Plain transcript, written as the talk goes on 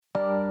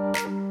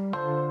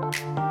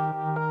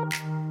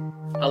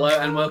Hello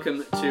and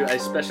welcome to a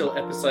special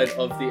episode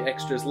of The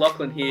Extras.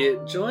 Lachlan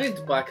here,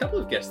 joined by a couple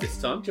of guests this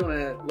time. Do you want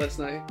to let us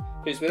know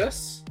who's with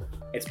us?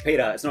 It's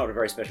Peter. It's not a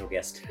very special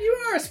guest. You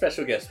are a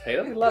special guest,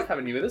 Peter. We love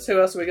having you with us. Who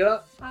else have we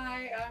got?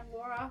 Hi, I'm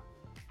Laura,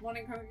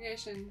 morning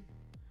congregation.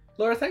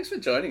 Laura, thanks for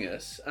joining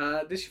us.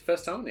 This is your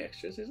first time on The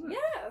Extras, isn't it?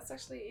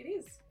 Yeah, it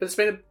is. But it's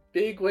been a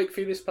big week for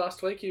you this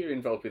past week. You're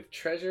involved with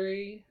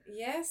Treasury.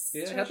 Yes,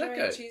 Yeah, how'd that Treasury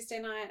go? Tuesday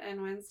night and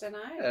Wednesday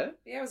night.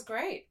 Yeah. It was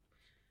great.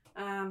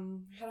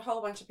 Had a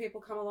whole bunch of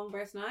people come along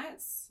both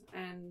nights,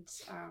 and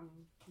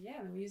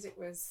the music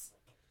was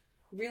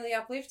really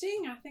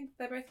uplifting. I think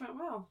they both went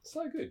well.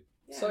 So good.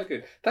 Yeah. So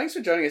good. Thanks for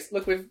joining us.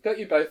 Look, we've got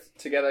you both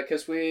together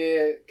because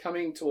we're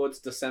coming towards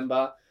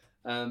December,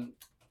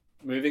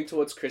 moving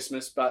towards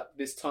Christmas, but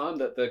this time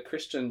that the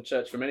Christian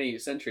church for many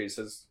centuries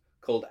has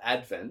called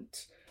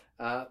Advent.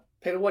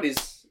 Peter, what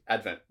is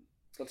Advent?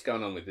 What's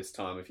going on with this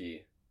time of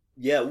year?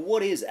 Yeah,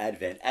 what is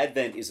Advent?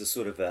 Advent is a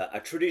sort of a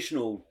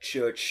traditional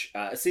church,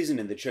 a season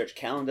in the church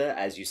calendar,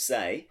 as you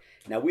say.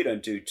 Now, we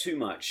don't do too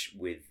much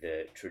with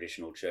the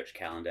traditional church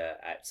calendar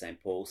at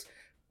St. Paul's,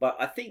 but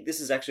I think this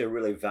is actually a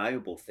really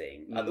valuable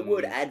thing. The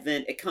word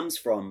Advent, it comes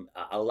from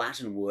a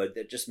Latin word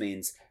that just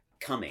means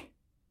coming.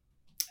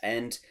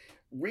 And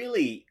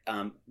really,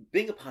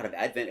 being a part of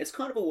Advent, it's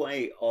kind of a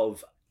way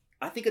of,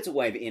 I think it's a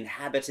way of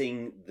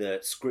inhabiting the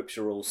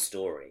scriptural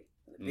story,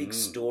 the big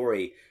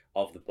story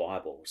of the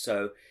Bible.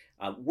 So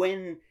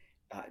when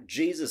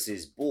Jesus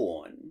is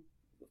born,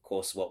 of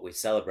course, what we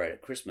celebrate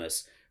at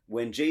Christmas,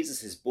 when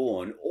Jesus is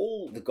born,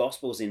 all the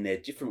Gospels in their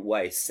different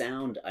ways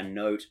sound a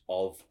note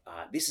of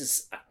this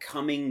is a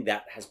coming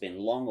that has been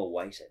long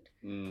awaited.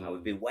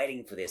 We've been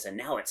waiting for this, and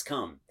now it's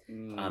come.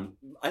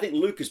 I think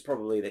Luke is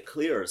probably the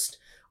clearest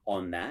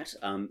on that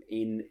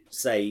in,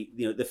 say,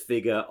 the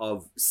figure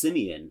of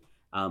Simeon.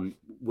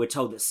 We're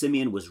told that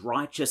Simeon was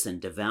righteous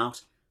and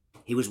devout.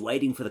 He was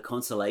waiting for the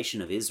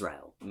consolation of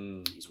Israel.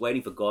 He's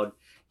waiting for God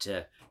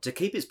to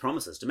keep his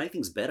promises, to make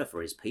things better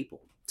for his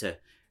people, to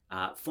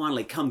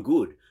finally come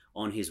good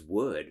on his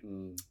word.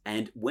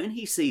 And when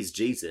he sees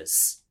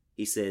Jesus,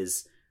 he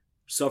says,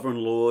 "Sovereign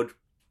Lord,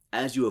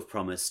 as you have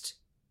promised,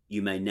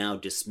 you may now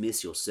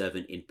dismiss your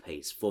servant in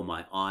peace, for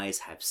my eyes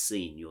have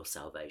seen your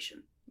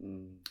salvation."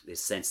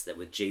 This sense that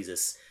with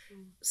Jesus,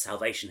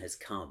 salvation has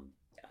come,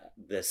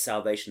 the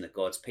salvation that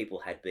God's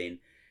people had been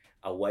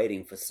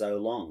awaiting for so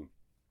long.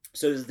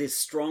 So there's this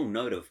strong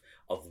note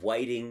of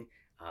waiting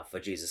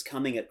for Jesus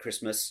coming at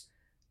Christmas.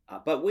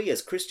 But we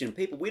as Christian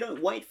people, we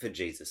don't wait for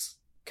Jesus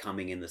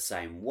coming in the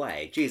same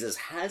way. Jesus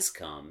has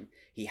come.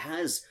 He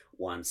has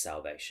won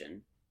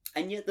salvation.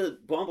 And yet the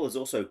Bible is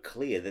also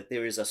clear that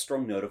there is a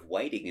strong note of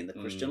waiting in the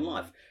Christian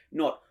life.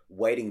 Not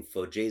waiting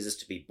for Jesus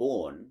to be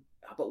born,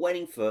 but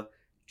waiting for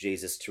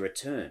Jesus to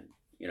return.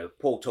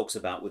 Paul talks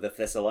about with the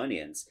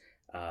Thessalonians,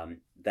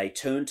 they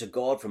turn to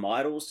God from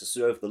idols to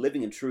serve the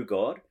living and true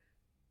God,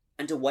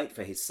 and to wait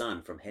for his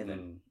Son from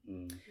heaven.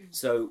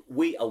 So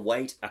we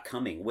await a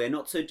coming. We're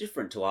not so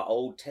different to our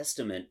Old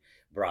Testament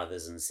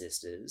brothers and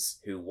sisters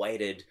who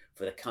waited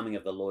for the coming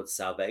of the Lord's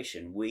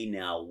salvation. We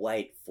now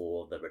wait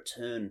for the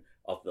return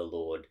of the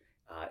Lord,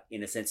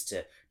 in a sense,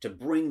 to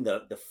bring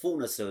the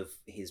fullness of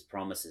his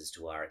promises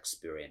to our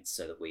experience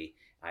so that we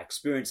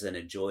experience and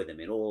enjoy them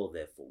in all of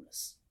their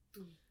fullness.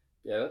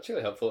 Yeah, that's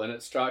really helpful. And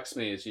it strikes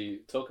me as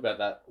you talk about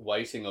that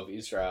waiting of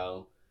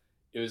Israel,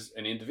 it was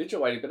an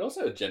individual waiting, but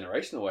also a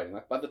generational waiting.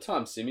 Like by the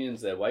time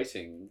Simeon's there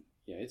waiting,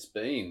 it's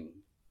been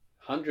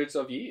hundreds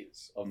of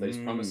years of these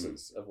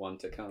promises of one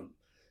to come.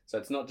 So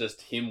it's not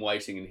just him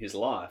waiting in his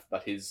life,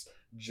 but his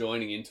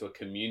joining into a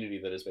community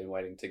that has been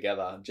waiting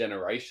together,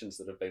 generations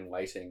that have been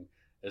waiting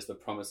as the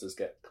promises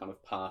get kind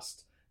of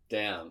passed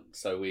down.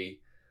 So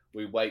we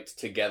wait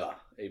together,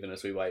 even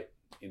as we wait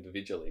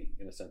individually,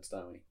 in a sense,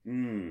 don't we?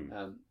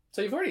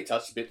 So you've already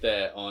touched a bit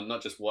there on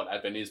not just what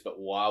Advent is, but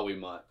why we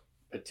might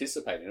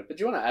participate in it. But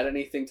do you want to add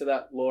anything to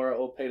that, Laura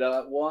or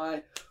Peter?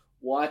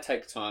 Why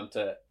take time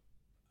to,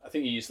 I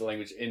think you used the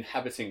language,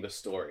 inhabiting the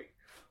story.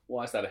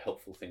 Why is that a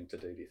helpful thing to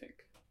do you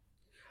think?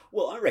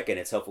 Well, I reckon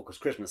it's helpful because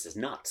Christmas is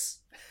nuts.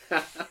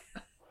 You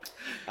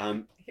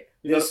not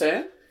a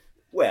fan?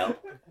 Well,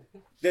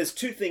 there's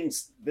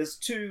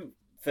two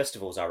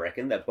festivals, I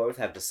reckon, that both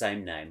have the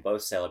same name,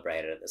 both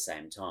celebrated at the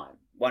same time.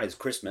 One is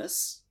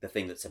Christmas, the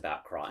thing that's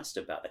about Christ,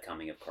 about the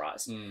coming of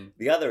Christ.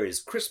 The other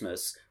is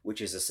Christmas, which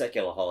is a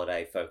secular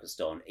holiday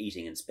focused on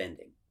eating and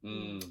spending.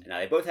 Now,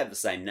 they both have the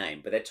same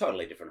name, but they're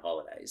totally different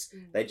holidays.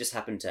 They just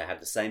happen to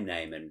have the same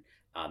name and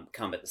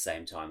come at the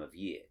same time of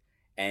year.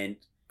 And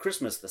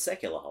Christmas, the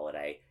secular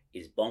holiday,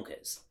 is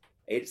bonkers.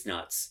 It's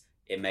nuts.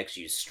 It makes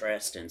you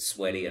stressed and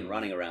sweaty and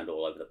running around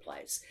all over the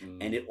place.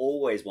 And it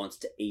always wants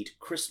to eat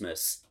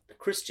Christmas, the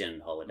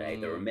Christian holiday,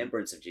 the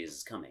remembrance of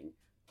Jesus coming,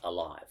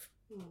 alive.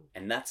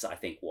 And that's, I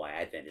think, why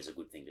Advent is a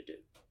good thing to do.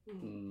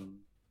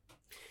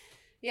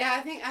 Yeah, I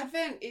think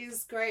Advent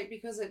is great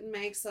because it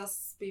makes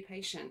us be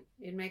patient.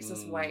 It makes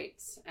us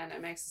wait, and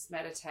it makes us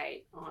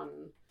meditate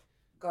on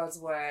God's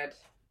word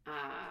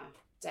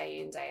day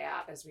in, day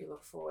out as we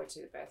look forward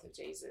to the birth of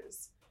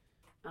Jesus.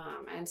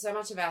 And so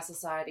much of our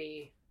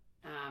society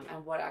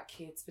and what our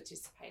kids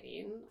participate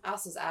in,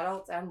 us as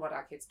adults and what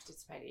our kids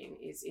participate in,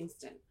 is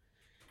instant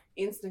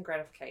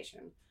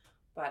gratification.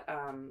 But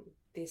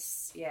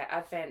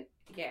Advent,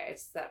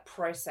 it's that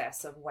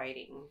process of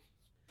waiting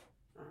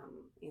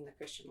in the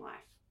Christian life.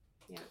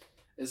 Yeah.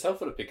 It's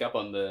helpful to pick up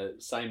on the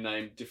same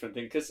name, different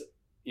thing, because,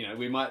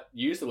 we might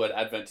use the word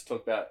Advent to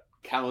talk about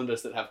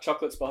calendars that have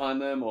chocolates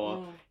behind them,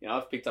 or,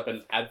 I've picked up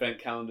an Advent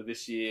calendar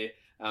this year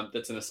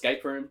that's an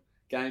escape room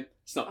game.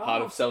 It's not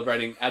part of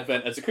celebrating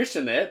Advent as a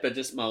Christian there, but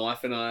just my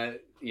wife and I,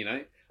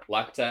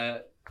 like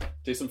to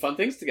do some fun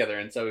things together.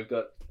 And so we've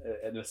got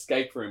an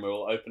escape room where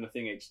we'll open a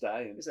thing each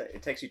day. And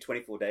it takes you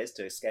 24 days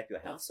to escape your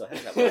house, so how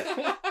does that work?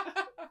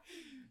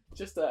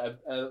 Just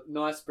a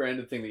nice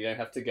branded thing that you don't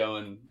have to go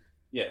and,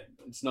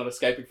 it's not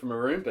escaping from a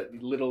room, but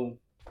little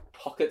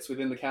pockets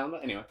within the calendar.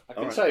 Anyway, I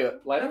can show you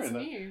later. That's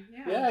new.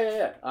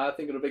 Yeah. I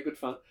think it'll be good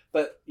fun.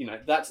 But,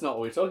 that's not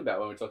what we're talking about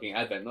when we're talking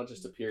Advent, not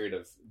just a period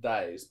of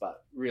days,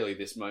 but really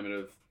this moment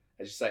of,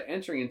 as you say,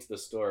 entering into the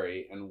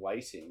story and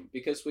waiting,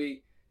 because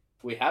we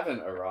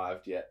haven't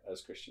arrived yet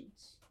as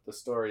Christians. The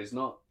story is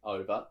not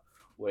over.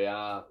 We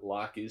are,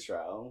 like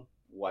Israel,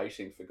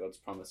 waiting for God's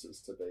promises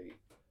to be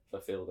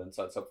fulfilled. And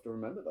so it's up to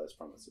remember those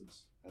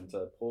promises and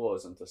to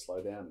pause and to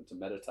slow down and to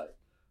meditate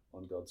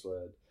on God's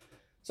word.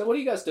 So what are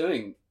you guys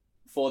doing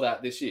for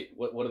that this year?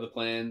 What are the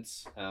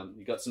plans?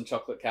 You got some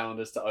chocolate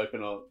calendars to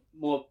open, or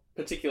more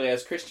particularly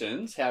as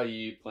Christians, how are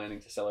you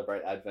planning to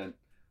celebrate Advent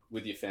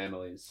with your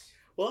families?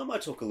 Well, I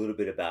might talk a little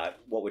bit about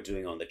what we're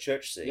doing on the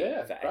church scene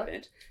for right.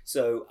 Advent.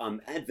 So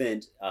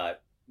Advent,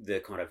 the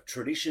kind of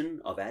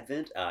tradition of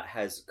Advent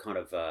has kind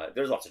of,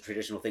 there's lots of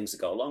traditional things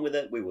that go along with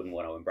it. We wouldn't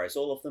want to embrace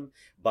all of them,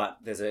 but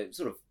there's a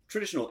sort of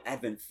traditional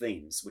Advent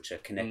themes which are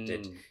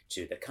connected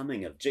to the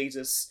coming of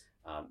Jesus.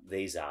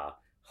 These are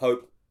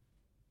hope,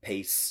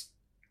 peace,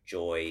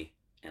 joy,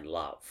 and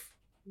love.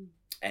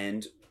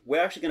 And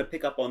we're actually going to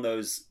pick up on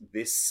those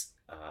this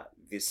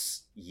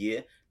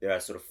year. There are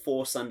sort of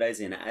 4 Sundays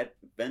in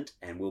Advent,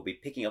 and we'll be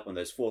picking up on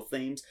those 4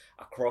 themes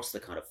across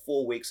the kind of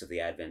 4 weeks of the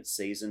Advent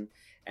season.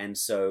 And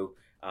so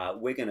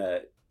we're going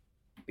to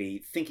be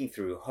thinking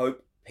through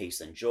hope,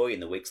 peace, and joy in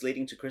the weeks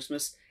leading to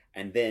Christmas.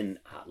 And then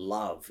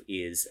love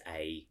is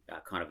a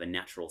kind of a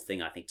natural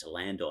thing, I think, to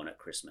land on at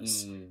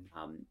Christmas.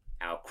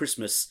 Our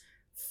Christmas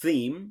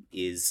theme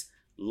is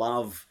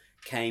Love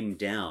Came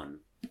Down,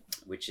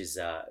 which is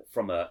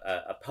from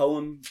a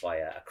poem by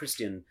a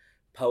Christian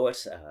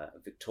poet,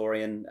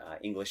 Victorian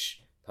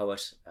English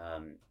poet.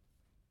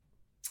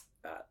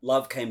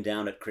 Love came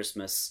down at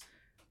Christmas,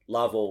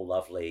 love all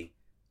lovely,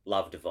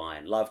 love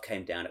divine. Love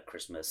came down at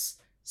Christmas,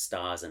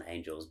 stars and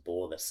angels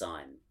bore the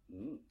sign.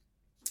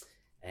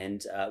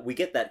 And we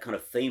get that kind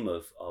of theme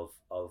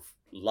of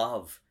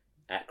love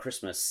at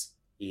Christmas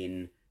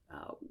in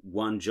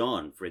 1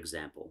 John, for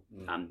example.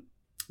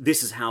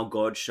 This is how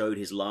God showed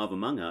his love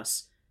among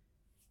us.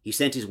 He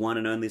sent his one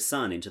and only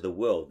Son into the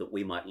world that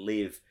we might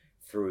live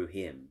through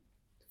him.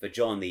 For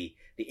John, the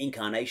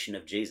incarnation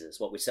of Jesus,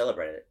 what we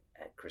celebrate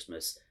at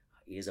Christmas,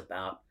 is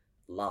about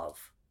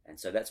love. And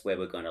so that's where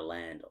we're going to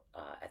land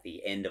at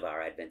the end of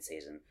our Advent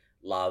season.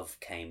 Love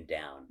came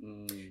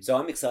down. So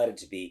I'm excited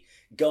to be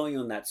going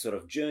on that sort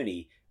of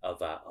journey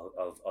of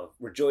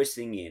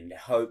rejoicing in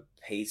hope,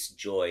 peace,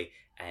 joy,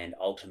 and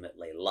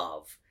ultimately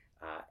love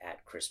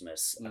at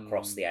Christmas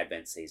across the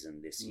Advent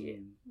season this year.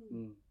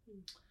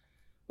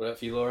 What about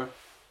for you, Laura?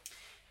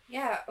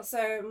 Yeah,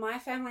 so my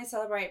family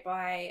celebrate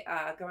by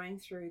going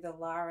through the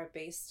Lara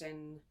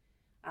Beeston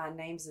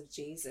Names of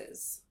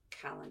Jesus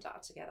calendar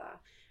together.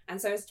 And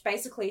so it's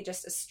basically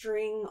just a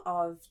string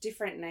of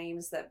different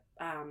names that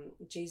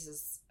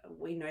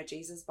we know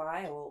Jesus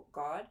by, or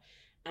God.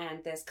 And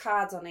there's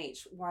cards on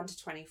each, 1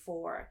 to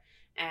 24.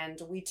 And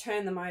we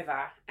turn them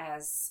over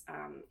as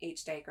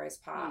each day goes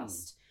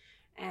past.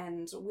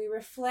 And we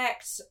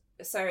reflect,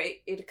 so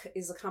it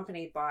is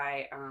accompanied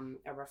by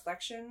a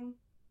reflection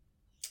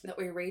that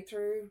we read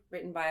through,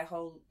 written by a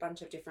whole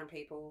bunch of different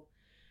people.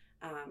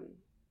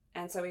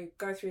 And so we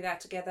go through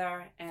that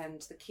together,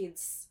 and the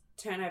kids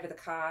turn over the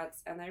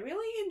cards, and they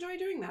really enjoy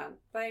doing that.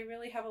 They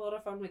really have a lot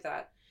of fun with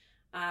that.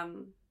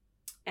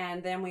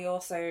 And then we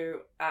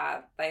also,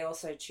 they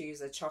also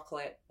choose a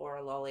chocolate or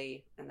a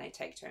lolly, and they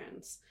take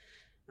turns.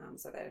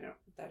 So they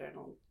don't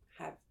all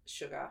have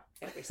sugar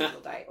every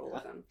single day, all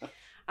of them.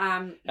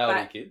 How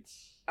many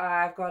kids?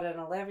 I've got an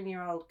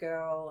 11-year-old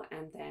girl,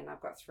 and then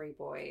I've got 3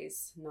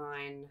 boys,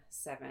 9,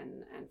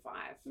 7, and 5.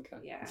 Okay.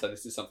 Yeah. So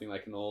this is something they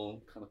can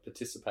all kind of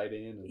participate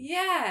in. And...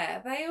 Yeah,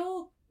 they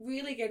all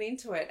really get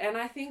into it. And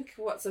I think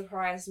what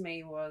surprised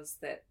me was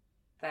that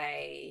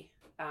they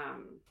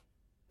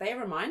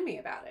remind me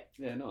about it.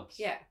 Yeah, nice.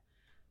 Yeah.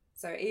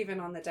 So even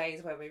on the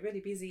days where we're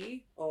really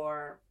busy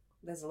or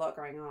there's a lot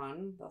going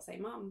on, they'll say,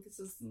 Mum, this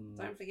is,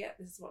 don't forget,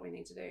 this is what we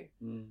need to do.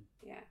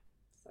 Yeah.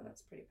 So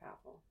that's pretty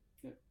powerful.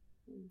 Yeah.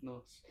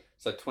 Nice.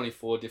 So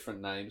 24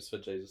 different names for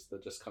Jesus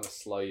that just kind of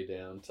slow you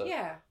down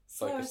to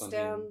slow focus us on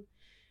down. him.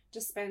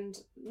 Just spend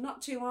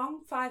not too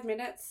long, 5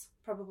 minutes,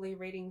 probably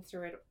reading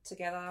through it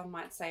together.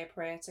 Might say a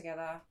prayer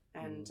together.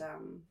 And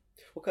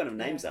what kind of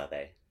names are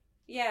they?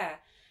 Yeah.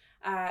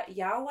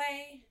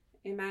 Yahweh,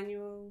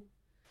 Emmanuel.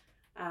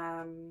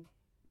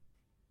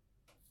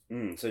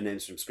 So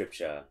names from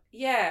Scripture.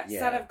 Yeah, Yeah.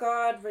 Son of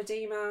God,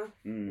 Redeemer,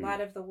 Mm.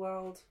 Light of the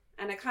World.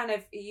 And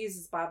it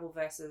uses Bible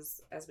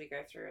verses as we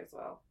go through as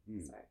well.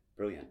 So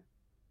Brilliant.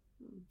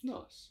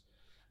 Nice.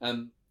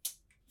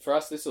 For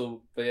us, this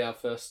will be our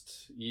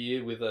first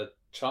year with a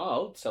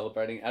child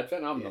celebrating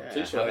Advent. I'm not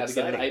too sure how to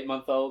get an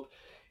 8-month-old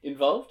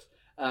involved.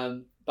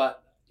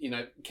 But,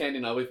 Candy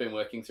and I, we've been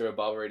working through a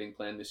Bible reading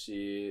plan this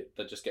year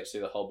that just gets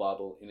through the whole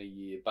Bible in a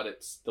year. But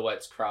it's the way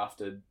it's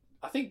crafted,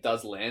 I think,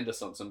 does land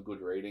us on some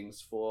good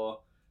readings for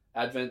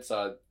Advent. So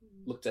I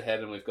looked ahead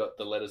and we've got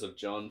the letters of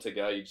John to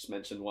go. You just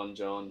mentioned 1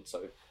 John.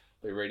 So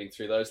we're reading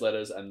through those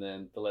letters, and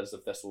then the letters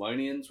of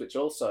Thessalonians, which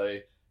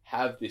also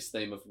have this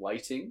theme of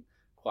waiting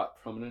quite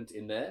prominent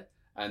in there.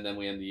 And then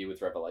we end the year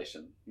with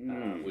Revelation,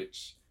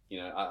 which,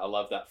 I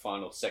love that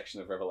final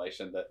section of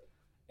Revelation that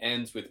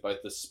ends with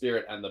both the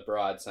Spirit and the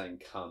bride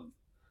saying, come.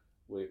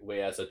 We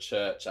as a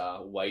church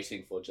are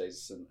waiting for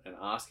Jesus and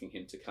asking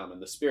him to come.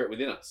 And the Spirit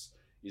within us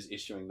is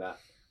issuing that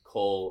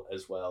call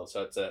as well.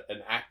 So it's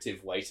an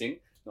active waiting,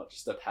 not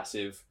just a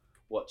passive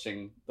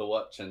watching the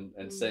watch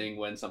and seeing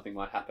when something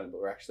might happen,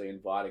 but we're actually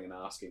inviting and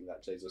asking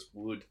that Jesus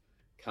would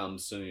come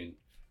soon,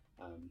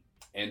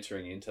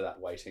 entering into that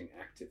waiting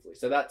actively.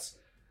 So that's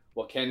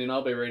what Candy and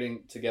I'll be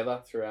reading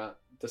together throughout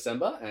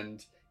December.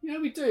 And,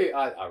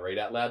 I read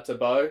out loud to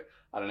Bo.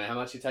 I don't know how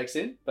much he takes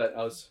in, but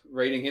I was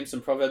reading him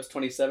some Proverbs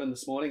 27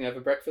 this morning over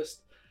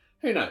breakfast.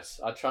 Who knows?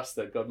 I trust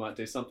that God might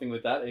do something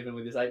with that, even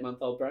with his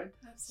 8-month-old brain.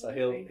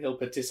 Absolutely. So he'll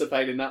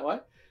participate in that way.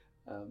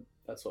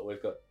 That's what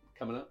we've got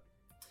coming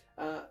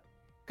up.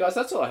 Guys,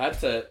 that's all I had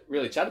to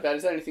really chat about.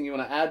 Is there anything you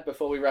want to add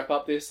before we wrap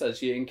up this,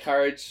 as you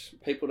encourage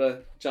people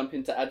to jump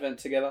into Advent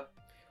together?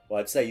 Well,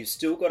 I'd say you've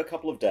still got a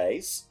couple of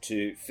days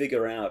to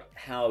figure out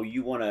how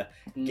you want to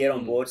get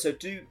on board. So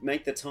do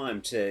make the time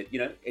to, you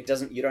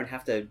don't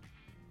have to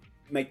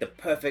make the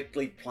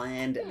perfectly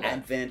planned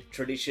Advent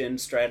tradition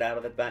straight out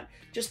of the bat.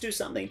 Just do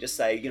something. Just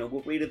say,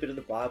 we'll read a bit of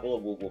the Bible,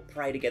 or we'll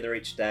pray together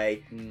each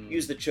day.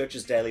 Use the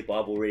church's daily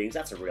Bible readings.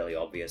 That's a really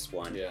obvious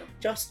one. Yeah.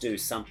 Just do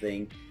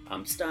something.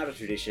 Start a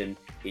tradition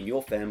in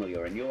your family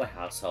or in your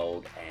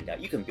household, and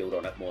you can build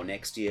on it more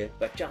next year.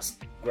 But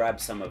just grab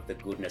some of the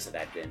goodness of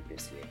Advent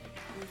this year.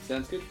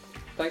 Sounds good.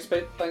 Thanks,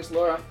 Pete. Thanks,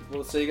 Laura.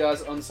 We'll see you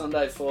guys on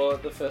Sunday for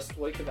the first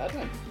week of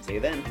Advent. See you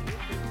then.